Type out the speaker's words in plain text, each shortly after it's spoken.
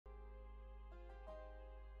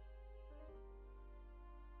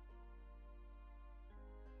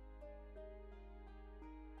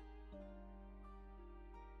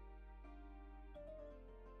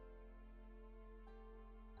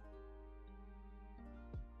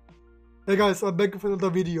Hey guys, I'm back with another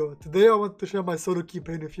video. Today I want to share my SoloQ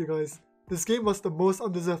pain with you guys. This game was the most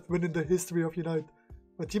undeserved win in the history of Unite.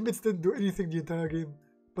 My teammates didn't do anything the entire game,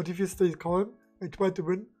 but if you stay calm and try to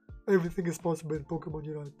win, everything is possible in Pokemon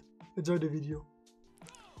Unite. Enjoy the video.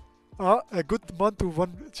 A good mon to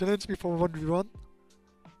challenge me for 1v1.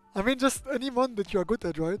 I mean just any mon that you are good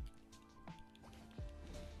at, right?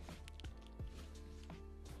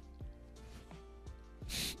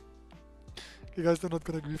 You guys are not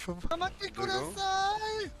gonna grief him.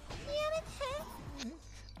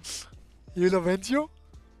 You'll avenge you?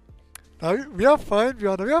 No, we are fine, we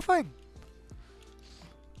are fine.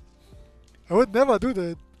 I would never do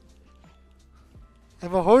that.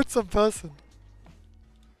 I'm a wholesome person.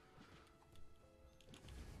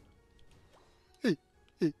 Hey.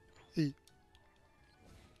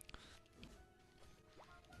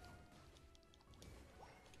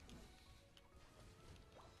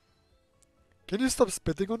 Can you stop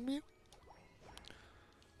spitting on me?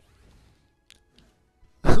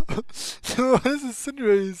 So what is this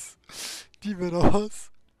Sinrace? Demon horse.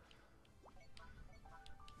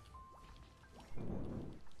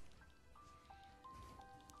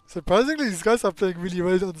 Surprisingly, these guys are playing really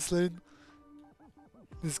well on this lane.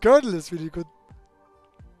 This Ghatlue is really good.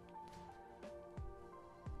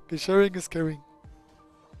 Okay, sharing is caring.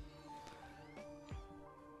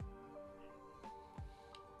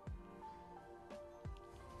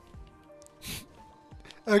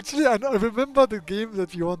 Actually, I remember the game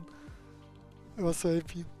that we won. I was so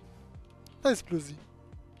happy. Nice Bluesy.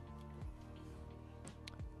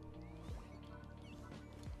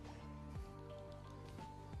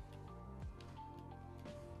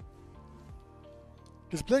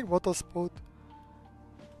 He's playing water sport.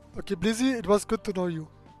 Okay, Blizzy, it was good to know you.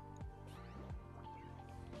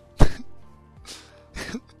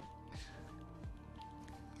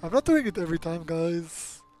 I'm not doing it every time,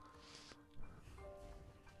 guys.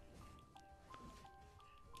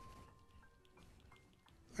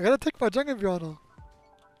 I gotta take my jungle Viana.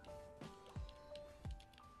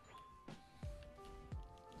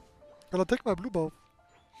 Gotta take my blue buff.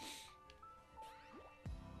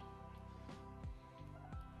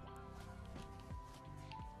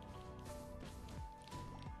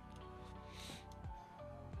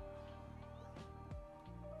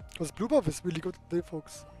 Because blue buff is really good at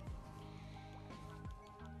Delphox.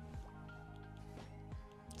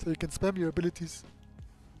 So you can spam your abilities.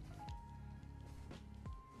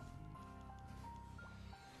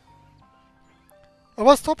 I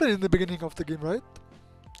was top lane in the beginning of the game, right?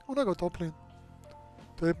 I wanna go top lane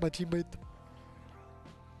to help my teammate.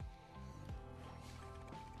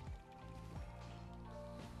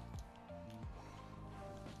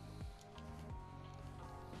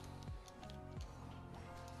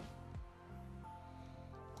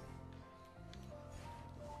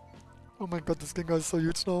 Oh my god, this Gengar is so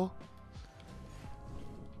huge now.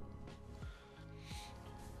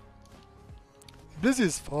 Blizzy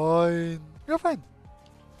is fine. We are fine.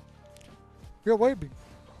 We are vibing.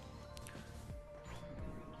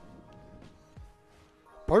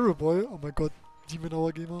 Pyro Boy, oh my god, Demon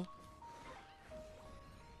Hour Gamer.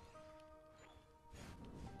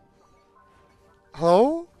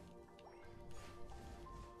 How?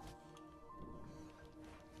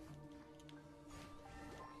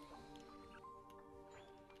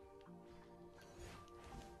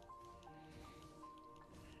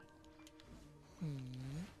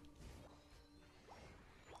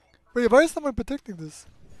 Wait, why is someone protecting this?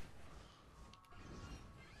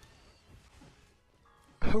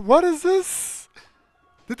 What is this?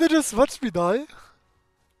 Did they just watch me die?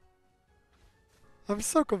 I'm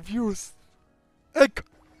so confused. Egg!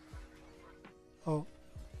 Oh.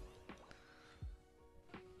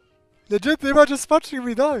 Legit, they were just watching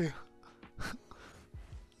me die.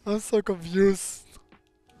 I'm so confused.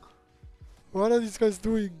 What are these guys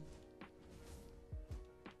doing?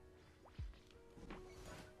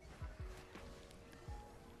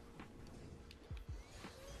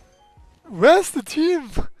 Where's the team?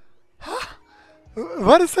 Huh?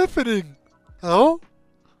 What is happening? Hello?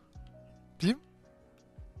 Team?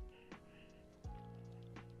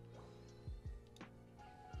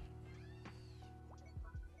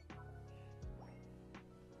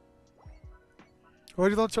 Why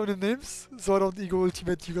you don't show the names? So I don't ego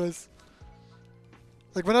ultimate you guys.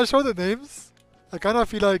 Like when I show the names, I kinda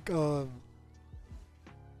feel like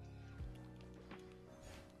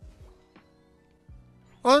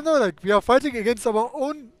I don't know, like we are fighting against our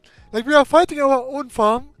own, like we are fighting our own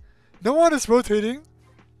farm. No one is rotating.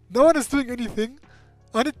 No one is doing anything.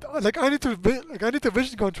 I need to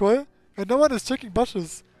vision control, and no one is checking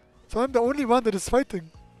bushes. So I'm the only one that is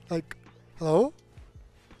fighting. Like, hello?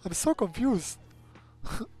 I'm so confused.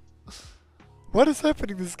 What is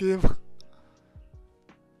happening in this game?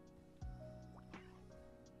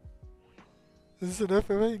 Is this an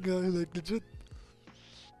FMA guy, like legit?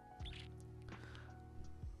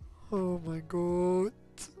 Oh my god.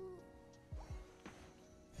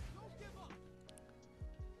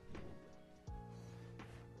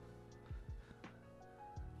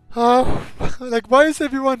 Like why is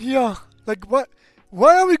everyone here? Like what?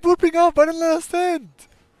 Why are we grouping up? I don't understand.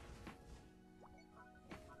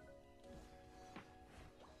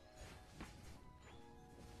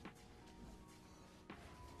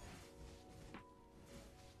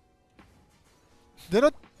 They're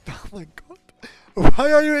not. Oh my god.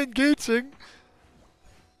 Why are you engaging?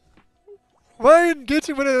 Why are you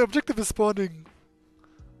engaging when an objective is spawning?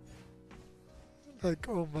 Like,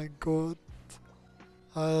 oh my god.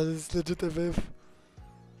 This is legit a wave.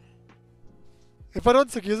 If I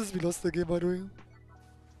don't secure this, we lost the game, by the way.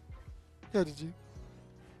 Yeah, GG.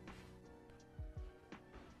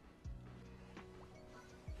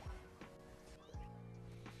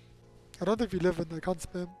 I don't think we live in, I can't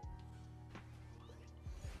spam.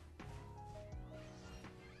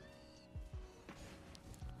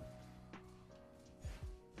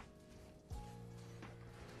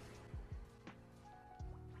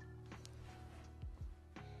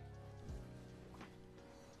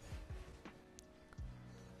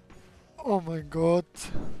 Oh my god.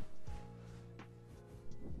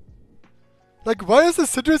 Like, why is the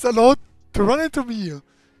Citrus allowed to run into me?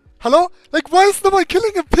 Hello? Like, why is no one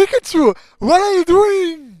killing a Pikachu? What are you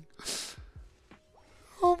doing?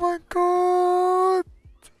 Oh my god.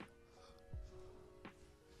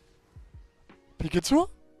 Pikachu?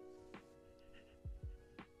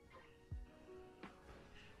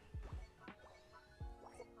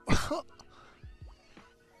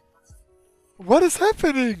 What is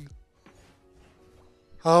happening?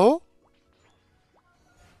 How?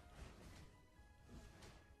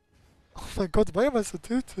 Oh my god, why am I so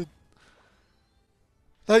tilted?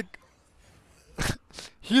 Like,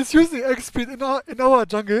 he's using X speed in our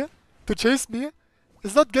jungle to chase me.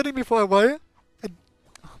 It's not getting me for a while. And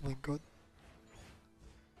oh my god.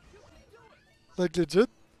 Like legit.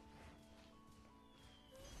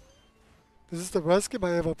 This is the worst game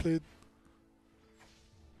I ever played.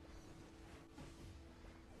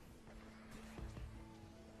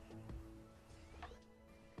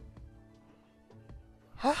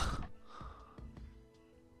 Huh?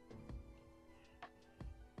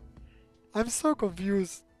 I'm so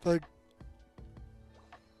confused. Like,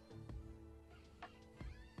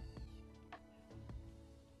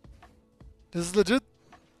 this is legit.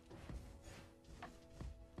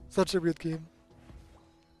 Such a weird game.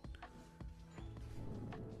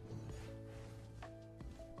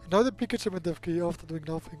 Now the Pikachu went FK after doing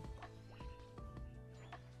nothing.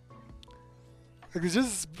 Like, it's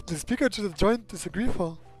just this Pikachu that joined is a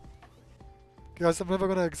griefer. Guys, I'm never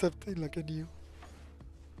gonna accept like any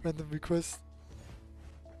random request.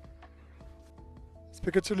 This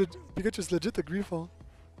Pikachu is legit a griefer.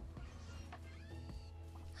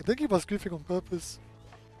 I think he was griefing on purpose.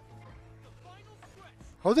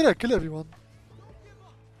 How did I kill everyone?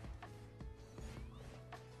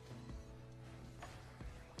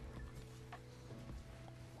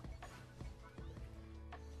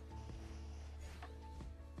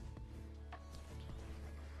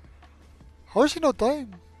 How is she not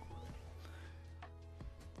dying?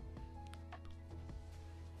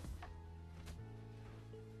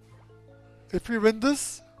 If we win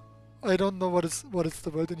this, I don't know what is the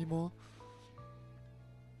word anymore.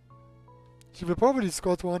 She will probably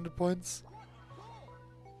score 200 points.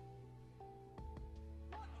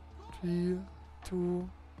 3, 2,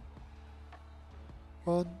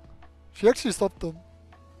 1. She actually stopped them.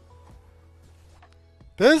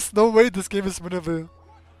 There's no way this game is winnable.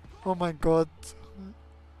 Oh my god.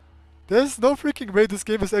 There's no freaking way this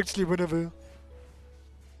game is actually winnable.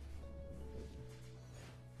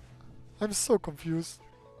 I'm so confused.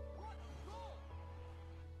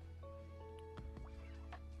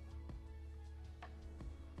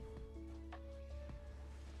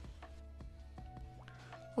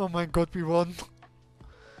 Oh my god, we won.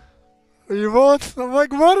 We won! I'm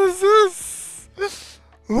like, what is this?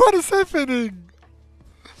 What is happening?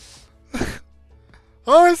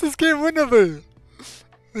 How is this game winnable?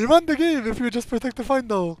 We won the game if you just protect the fight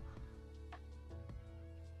now.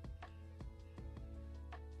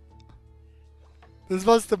 This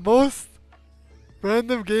was the most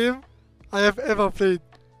random game I have ever played.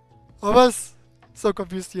 I was so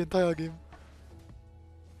confused the entire game.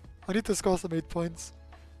 I need to score some 8 points.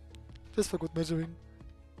 Just for good measuring.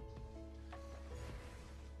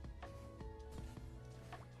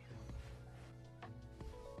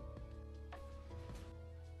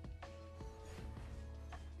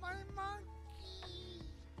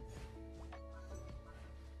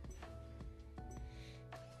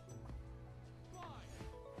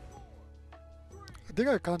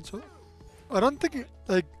 think I can't show. I don't think,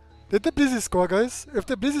 like, did the Blizzy score, guys? If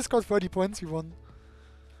the Blizzy scored 30 points, we won.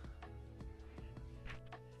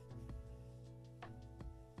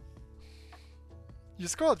 You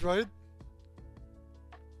scored, right?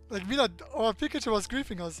 Like, Mina, our Pikachu was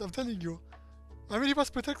griefing us, I'm telling you. I mean, he was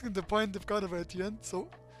protecting the point of Ghatlue at the end, so...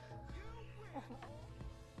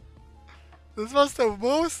 This was the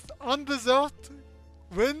most undeserved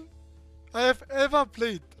win I have ever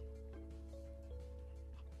played.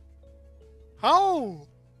 How?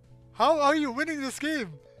 How are you winning this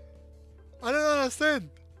game? I don't understand.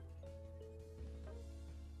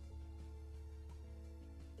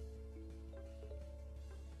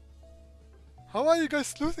 How are you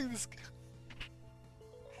guys losing this game?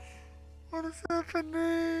 What is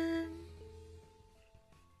happening?